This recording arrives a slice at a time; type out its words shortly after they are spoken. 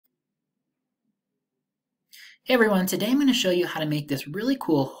Hey everyone, today I'm going to show you how to make this really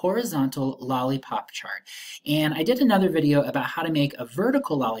cool horizontal lollipop chart. And I did another video about how to make a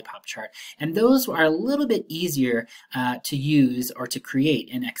vertical lollipop chart, and those are a little bit easier to use or to create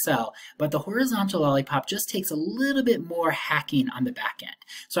in Excel, but the horizontal lollipop just takes a little bit more hacking on the back end.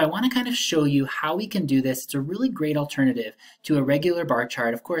 So I want to kind of show you how we can do this. It's a really great alternative to a regular bar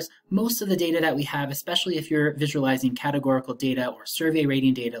chart. Of course, most of the data that we have, especially if you're visualizing categorical data or survey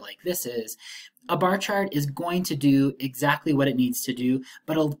rating data like this is, a bar chart is going to do exactly what it needs to do,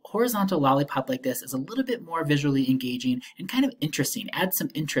 but a horizontal lollipop like this is a little bit more visually engaging and kind of interesting. Add some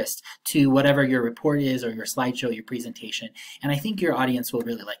interest to whatever your report is or your slideshow, your presentation, and I think your audience will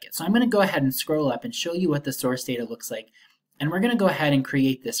really like it. So I'm going to go ahead and scroll up and show you what the source data looks like, and we're going to go ahead and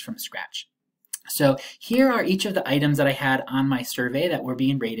create this from scratch. So here are each of the items that I had on my survey that were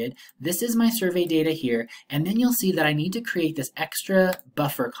being rated. This is my survey data here, and then you'll see that I need to create this extra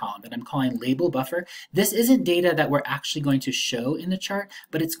buffer column that I'm calling label buffer. This isn't data that we're actually going to show in the chart,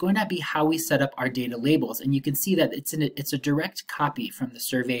 but it's going to be how we set up our data labels, and you can see that it's a direct copy from the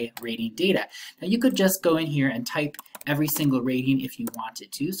survey rating data. Now you could just go in here and type every single rating if you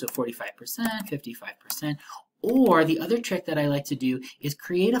wanted to, so 45%, 55%, or the other trick that I like to do is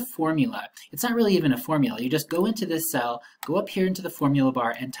create a formula. It's not really even a formula. You just go into this cell, go up here into the formula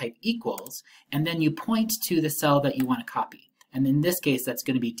bar and type equals, and then you point to the cell that you want to copy. And in this case, that's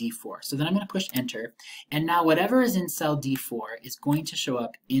going to be D4. So then I'm going to push enter. And now whatever is in cell D4 is going to show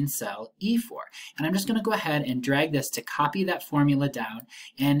up in cell E4. And I'm just going to go ahead and drag this to copy that formula down.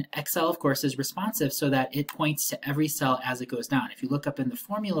 And Excel, of course, is responsive so that it points to every cell as it goes down. If you look up in the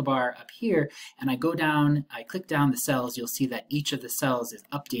formula bar up here and I go down, I click down the cells, you'll see that each of the cells is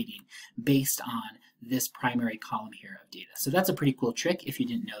updating based on this primary column here of data. So that's a pretty cool trick if you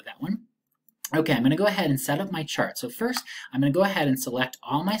didn't know that one. Okay, I'm going to go ahead and set up my chart. So first, I'm going to go ahead and select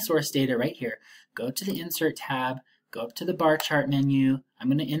all my source data right here. Go to the Insert tab, go up to the bar chart menu. I'm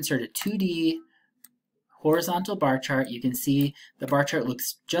going to insert a 2D horizontal bar chart. You can see the bar chart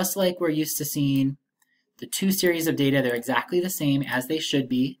looks just like we're used to seeing. The two series of data, they're exactly the same as they should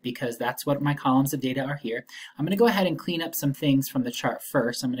be because that's what my columns of data are here. I'm going to go ahead and clean up some things from the chart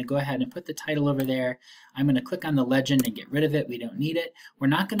first. I'm going to go ahead and put the title over there. I'm going to click on the legend and get rid of it. We don't need it. We're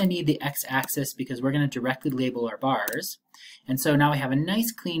not going to need the x-axis because we're going to directly label our bars. And so now I have a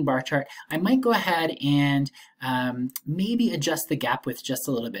nice clean bar chart. I might go ahead and maybe adjust the gap width just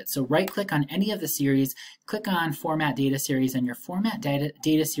a little bit. So right click on any of the series, click on Format Data Series, and your Format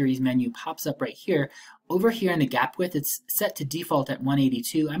Data Series menu pops up right here. Over here in the gap width, it's set to default at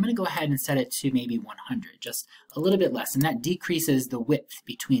 182. I'm going to go ahead and set it to maybe 100, just a little bit less, and that decreases the width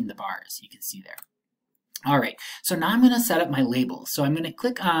between the bars, you can see there. All right, so now I'm going to set up my labels. So I'm going to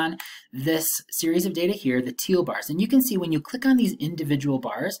click on this series of data here, the teal bars. And you can see when you click on these individual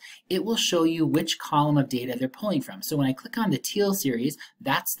bars, it will show you which column of data they're pulling from. So when I click on the teal series,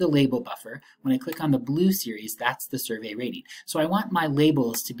 that's the label buffer. When I click on the blue series, that's the survey rating. So I want my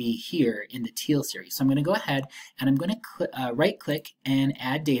labels to be here in the teal series. So I'm going to go ahead and I'm going to right click and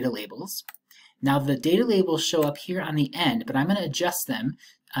add data labels. Now the data labels show up here on the end, but I'm going to adjust them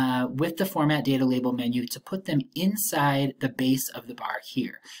with the Format Data Label menu to put them inside the base of the bar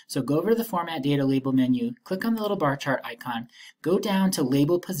here. So go over to the Format Data Label menu, click on the little bar chart icon, go down to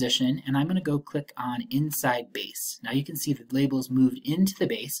Label Position, and I'm going to go click on Inside Base. Now you can see the labels moved into the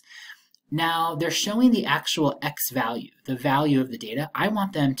base. Now they're showing the actual X value, the value of the data. I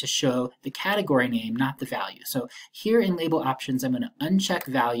want them to show the category name, not the value. So here in Label Options, I'm going to uncheck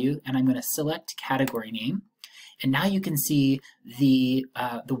Value, and I'm going to select Category Name. And now you can see the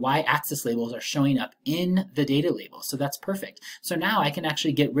y-axis labels are showing up in the data label. So that's perfect. So now I can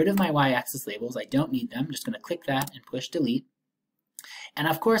actually get rid of my y-axis labels. I don't need them. I'm just going to click that and push delete. And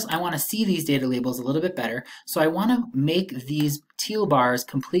of course, I want to see these data labels a little bit better. So I want to make these teal bars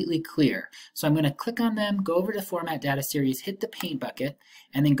completely clear. So I'm going to click on them, go over to Format Data Series, hit the paint bucket,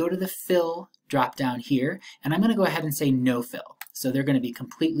 and then go to the Fill drop down here. And I'm going to go ahead and say No Fill. So they're going to be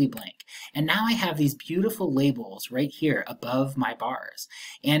completely blank. And now I have these beautiful labels right here above my bars.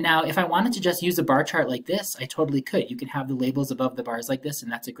 And now if I wanted to just use a bar chart like this, I totally could. You can have the labels above the bars like this,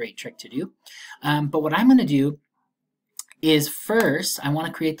 and that's a great trick to do. But what I'm going to do is first, I want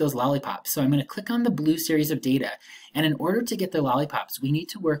to create those lollipops. So I'm going to click on the blue series of data. And in order to get the lollipops, we need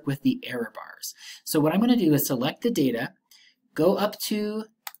to work with the error bars. So what I'm going to do is select the data, go up to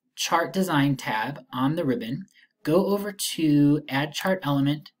Chart Design tab on the ribbon, go over to Add Chart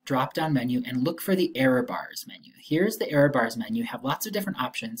Element drop-down menu and look for the error bars menu. Here's the error bars menu. You have lots of different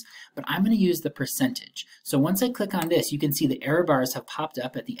options, but I'm going to use the percentage. So once I click on this, you can see the error bars have popped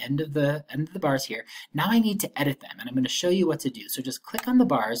up at the end of the bars here. Now I need to edit them, and I'm going to show you what to do. So just click on the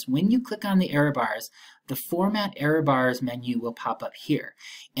bars. When you click on the error bars, the Format Error Bars menu will pop up here.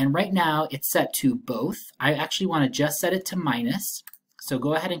 And right now it's set to both. I actually want to just set it to minus. So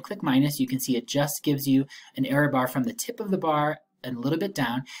go ahead and click minus. You can see it just gives you an error bar from the tip of the bar and a little bit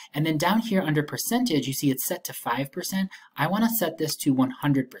down. And then down here under percentage, you see it's set to 5%. I want to set this to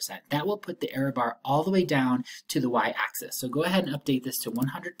 100%. That will put the error bar all the way down to the y-axis. So go ahead and update this to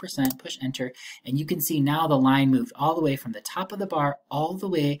 100%, push enter, and you can see now the line moved all the way from the top of the bar all the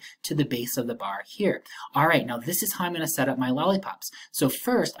way to the base of the bar here. All right, now this is how I'm going to set up my lollipops. So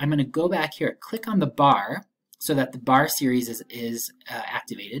first, I'm going to go back here, click on the bar so that the bar series is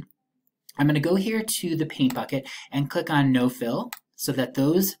activated. I'm going to go here to the paint bucket and click on no fill so that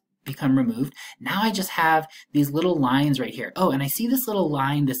those become removed. Now I just have these little lines right here. Oh, and I see this little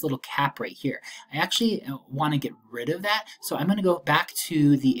line, this little cap right here. I actually want to get rid of that. So I'm going to go back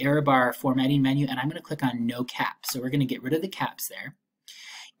to the error bar formatting menu and I'm going to click on no cap. So we're going to get rid of the caps there.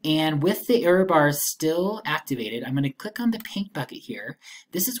 And with the error bars still activated, I'm going to click on the paint bucket here.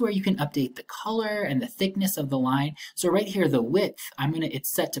 This is where you can update the color and the thickness of the line. So right here, the width,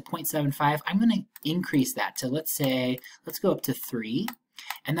 it's set to 0.75. I'm going to increase that to, let's go up to 3.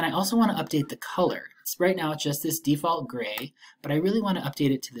 And then I also want to update the color. Right now it's just this default gray, but I really want to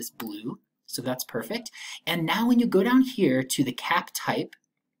update it to this blue. So that's perfect. And now when you go down here to the cap type,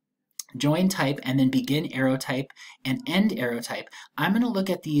 join type, and then begin arrow type and end arrow type, I'm going to look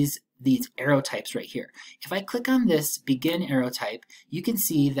at these arrow types right here. If I click on this begin arrow type, you can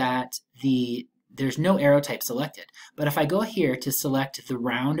see that there's no arrow type selected. But if I go here to select the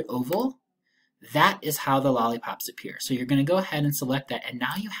round oval, that is how the lollipops appear. So you're going to go ahead and select that, and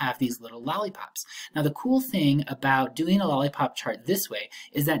now you have these little lollipops. Now the cool thing about doing a lollipop chart this way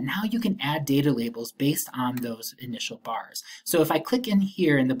is that now you can add data labels based on those initial bars. So if I click in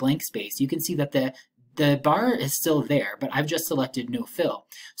here in the blank space, you can see that the bar is still there, but I've just selected no fill.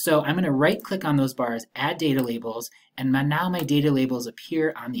 So I'm going to right click on those bars, add data labels, and now my data labels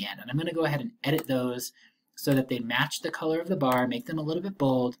appear on the end. And I'm going to go ahead and edit those so that they match the color of the bar, make them a little bit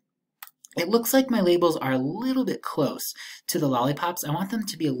bold. It looks like my labels are a little bit close to the lollipops. I want them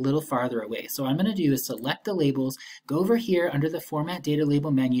to be a little farther away. So what I'm going to do is select the labels, go over here under the Format Data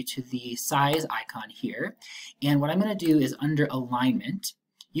Label menu to the size icon here. And what I'm going to do is under Alignment,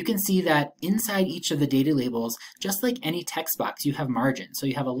 you can see that inside each of the data labels, just like any text box, you have margin. So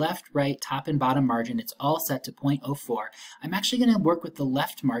you have a left, right, top, and bottom margin. It's all set to 0.04. I'm actually going to work with the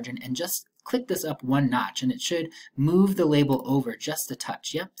left margin and just click this up one notch, and it should move the label over just a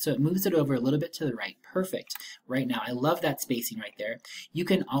touch. Yep, so it moves it over a little bit to the right. Perfect. Right now, I love that spacing right there. You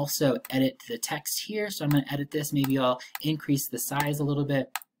can also edit the text here. So I'm going to edit this. Maybe I'll increase the size a little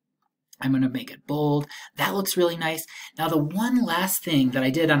bit. I'm going to make it bold. That looks really nice. Now the one last thing that I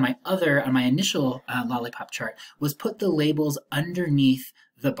did on my initial lollipop chart was put the labels underneath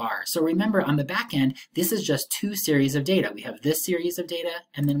the bar. So remember, on the back end, this is just two series of data. We have this series of data,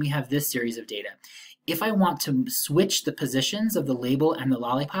 and then we have this series of data. If I want to switch the positions of the label and the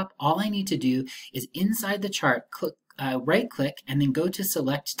lollipop, all I need to do is inside the chart, right click, and then go to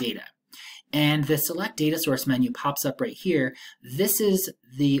Select Data. And the Select Data Source menu pops up right here. This is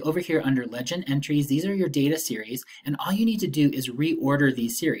over here under Legend Entries. These are your data series, and all you need to do is reorder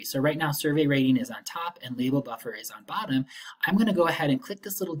these series. So right now, Survey Rating is on top and Label Buffer is on bottom. I'm going to go ahead and click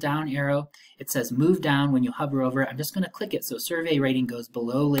this little down arrow. It says Move Down when you hover over. I'm just going to click it so Survey Rating goes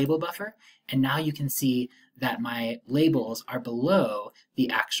below Label Buffer, and now you can see that my labels are below the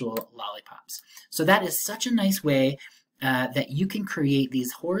actual lollipops. So that is such a nice way that you can create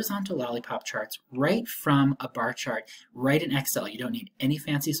these horizontal lollipop charts right from a bar chart, right in Excel. You don't need any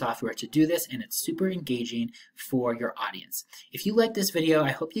fancy software to do this, and it's super engaging for your audience. If you like this video,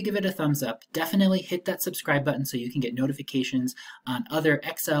 I hope you give it a thumbs up. Definitely hit that subscribe button so you can get notifications on other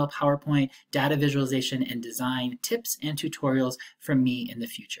Excel, PowerPoint, data visualization, and design tips and tutorials from me in the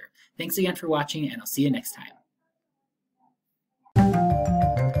future. Thanks again for watching, and I'll see you next time.